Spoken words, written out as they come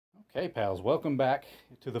Okay, pals, welcome back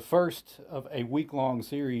to the first of a week-long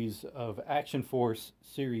series of Action Force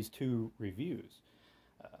Series 2 reviews.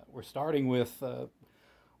 We're starting with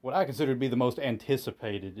what I consider to be the most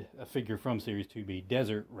anticipated figure from Series 2B,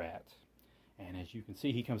 Desert Rat. And as you can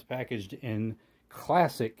see, he comes packaged in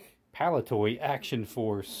classic Palitoy Action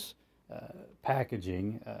Force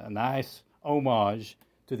packaging, a nice homage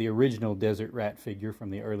to the original Desert Rat figure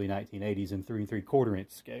from the early 1980s in 3 3/4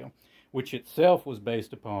 inch scale, which itself was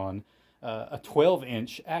based upon a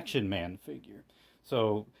 12-inch Action Man figure.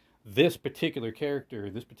 So this particular character,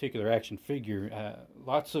 this particular action figure,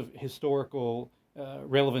 lots of historical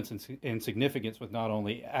relevance and significance with not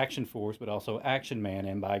only Action Force, but also Action Man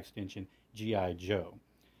and, by extension, G.I. Joe.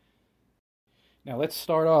 Now let's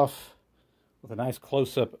start off with a nice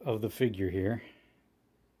close-up of the figure here.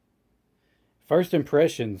 First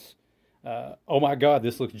impressions, oh my God,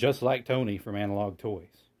 this looks just like Tony from Analog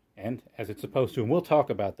Toys. And as it's supposed to, and we'll talk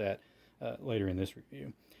about that later in this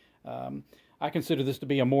review. I consider this to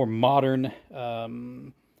be a more modern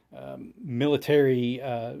military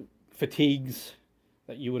fatigues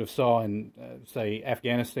that you would have saw in, say,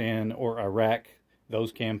 Afghanistan or Iraq,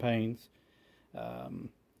 those campaigns.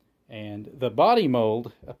 And the body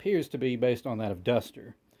mold appears to be based on that of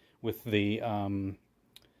Duster, with the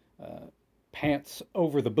pants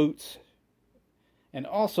over the boots, and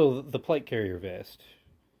also the plate carrier vest,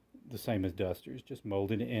 the same as Duster's, just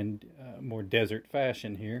molded in more desert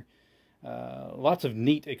fashion here. Lots of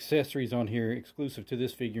neat accessories on here exclusive to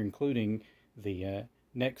this figure, including the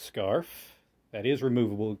neck scarf. That is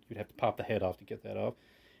removable. You'd have to pop the head off to get that off.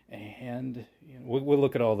 And you know, we'll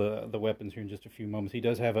look at all the weapons here in just a few moments. He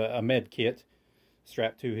does have a med kit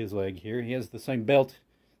strapped to his leg here. He has the same belt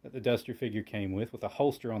that the Duster figure came with a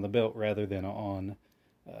holster on the belt rather than on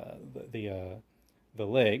the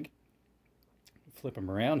leg. Flip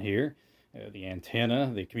him around here. The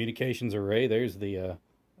antenna, the communications array. There's the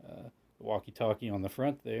walkie-talkie on the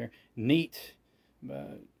front there. Neat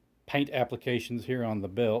paint applications here on the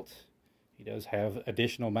belt. He does have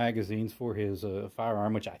additional magazines for his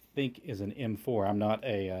firearm, which I think is an M4. I'm not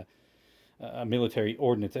a military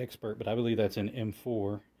ordnance expert, but I believe that's an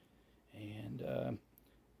M4. And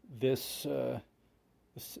this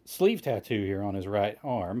sleeve tattoo here on his right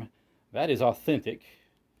arm, that is authentic.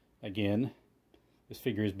 Again, this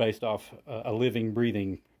figure is based off a living,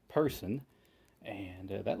 breathing person, and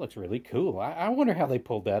that looks really cool. I wonder how they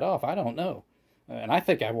pulled that off. I don't know. And I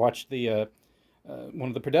think I watched the one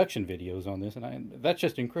of the production videos on this, and that's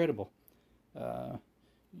just incredible. You'll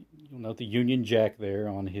note the Union Jack there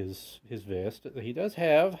on his vest. He does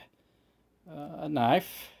have a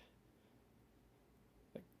knife.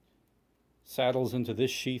 Saddles into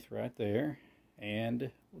this sheath right there,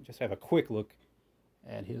 and we'll just have a quick look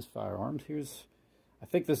at his firearms. I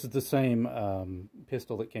think this is the same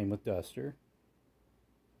pistol that came with Duster,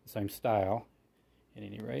 the same style at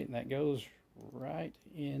any rate, and that goes right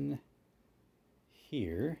in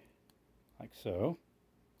here, like so.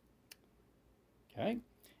 Okay,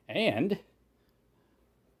 and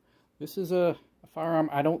this is a firearm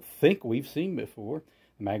I don't think we've seen before.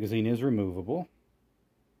 The magazine is removable,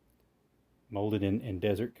 molded in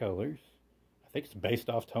desert colors. I think it's based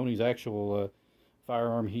off Tony's actual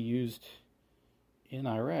firearm he used in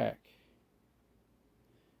Iraq.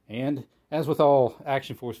 And as with all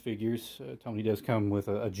Action Force figures, Tony does come with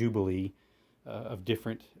a jubilee of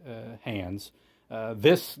different hands.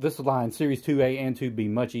 This line, Series 2A and 2B,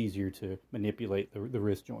 much easier to manipulate the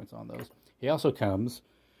wrist joints on those. He also comes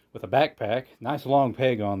with a backpack, nice long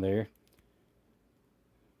peg on there.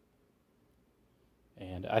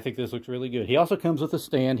 And I think this looks really good. He also comes with a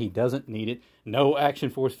stand. He doesn't need it. No Action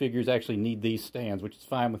Force figures actually need these stands, which is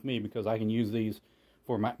fine with me because I can use these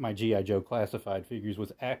for my G.I. Joe classified figures,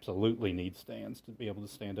 which absolutely need stands to be able to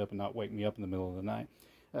stand up and not wake me up in the middle of the night.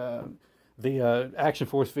 The Action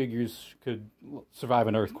Force figures could survive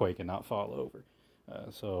an earthquake and not fall over.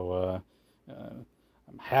 So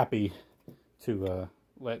I'm happy to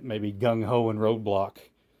let maybe Gung Ho and Roadblock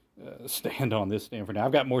stand on this stand for now.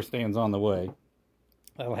 I've got more stands on the way.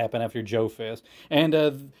 That'll happen after Joe Fest.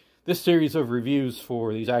 And this series of reviews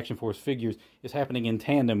for these Action Force figures is happening in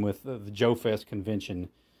tandem with the Joe Fest convention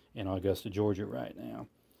in Augusta, Georgia right now.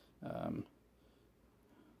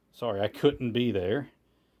 Sorry I couldn't be there,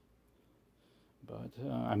 but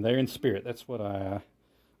I'm there in spirit. That's what I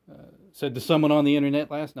said to someone on the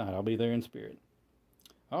internet last night. I'll be there in spirit.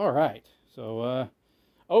 All right. So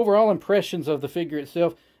overall impressions of the figure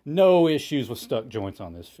itself. No issues with stuck joints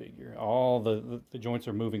on this figure. All the joints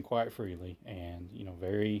are moving quite freely, and you know,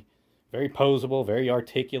 very, very posable, very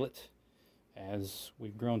articulate, as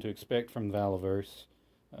we've grown to expect from Valaverse.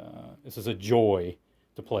 This is a joy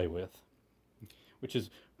to play with, which is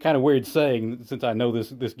kind of weird saying since I know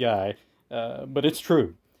this guy, but it's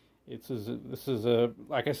true. This is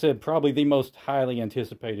like I said, probably the most highly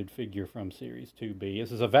anticipated figure from Series 2B.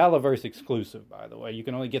 This is a Valaverse exclusive, by the way. You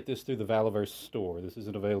can only get this through the Valaverse store. This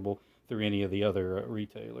isn't available through any of the other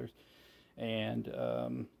retailers. And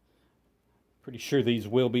pretty sure these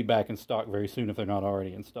will be back in stock very soon if they're not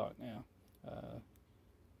already in stock now.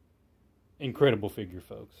 Incredible figure,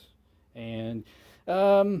 folks. And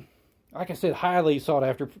like I said, highly sought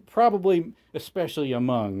after, probably especially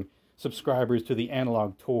among subscribers to the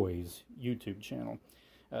Analog Toys YouTube channel.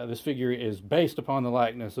 This figure is based upon the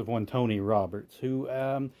likeness of one Tony Roberts, who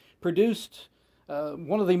produced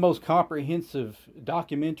one of the most comprehensive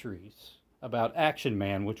documentaries about Action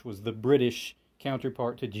Man, which was the British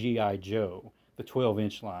counterpart to G.I. Joe, the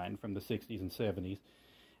 12-inch line from the 60s and 70s.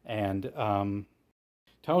 And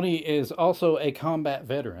Tony is also a combat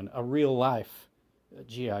veteran, a real-life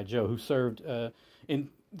G.I. Joe, who served in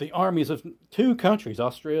the armies of 2 countries,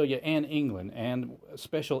 Australia and England, and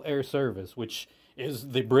Special Air Service, which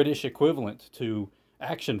is the British equivalent to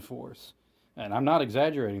Action Force. And I'm not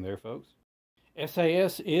exaggerating there, folks.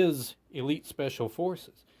 SAS is Elite Special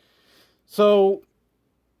Forces. So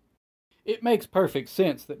it makes perfect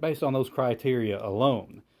sense that based on those criteria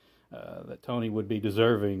alone, that Tony would be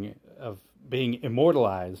deserving of being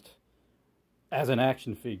immortalized as an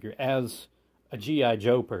action figure, as a G.I.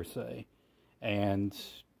 Joe per se. And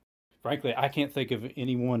frankly, I can't think of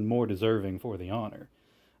anyone more deserving for the honor.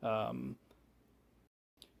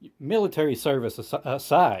 Military service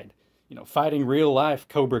aside, you know, fighting real-life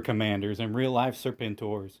Cobra commanders and real-life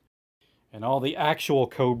Serpentors, and all the actual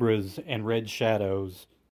Cobras and Red Shadows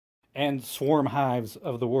and Swarm Hives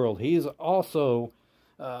of the world. He's also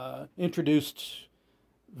introduced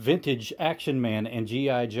vintage Action Man and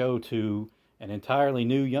G.I. Joe to an entirely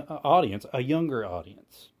new audience, a younger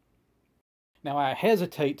audience. Now, I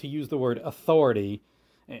hesitate to use the word authority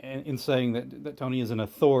in saying that Tony is an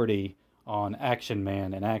authority on Action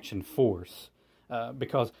Man and Action Force,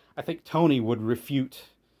 because I think Tony would refute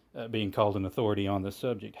being called an authority on this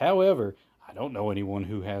subject. However, I don't know anyone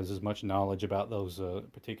who has as much knowledge about those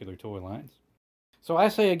particular toy lines. So I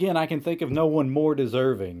say again, I can think of no one more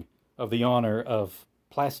deserving of the honor of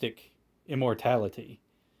plastic immortality.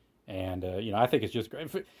 And, you know, I think it's just great.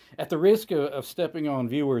 At the risk of stepping on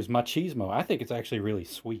viewers' machismo, I think it's actually really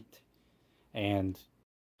sweet. And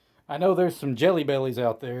I know there's some jelly bellies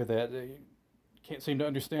out there that can't seem to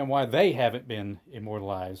understand why they haven't been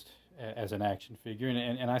immortalized as an action figure.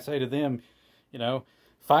 And I say to them, you know,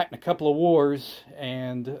 fight in a couple of wars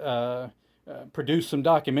and produce some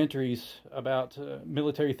documentaries about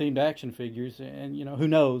military-themed action figures. And, you know, who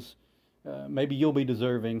knows, maybe you'll be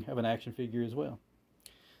deserving of an action figure as well.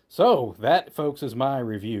 So, that, folks, is my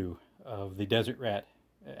review of the Desert Rat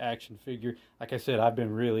action figure. Like I said, I've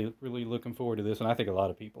been really, really looking forward to this, and I think a lot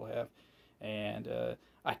of people have. And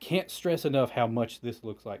I can't stress enough how much this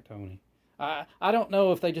looks like Tony. I don't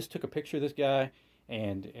know if they just took a picture of this guy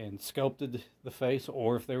and sculpted the face,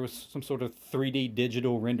 or if there was some sort of 3D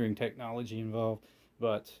digital rendering technology involved,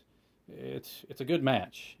 but it's a good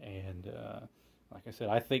match. And like I said,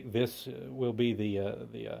 I think this will be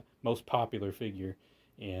the most popular figure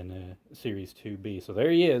in Series 2B. So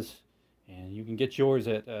there he is, and you can get yours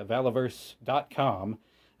at Valaverse.com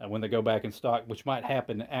when they go back in stock, which might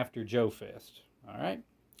happen after Joe Fest. All right?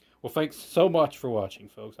 Well, thanks so much for watching,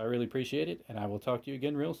 folks. I really appreciate it, and I will talk to you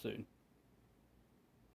again real soon.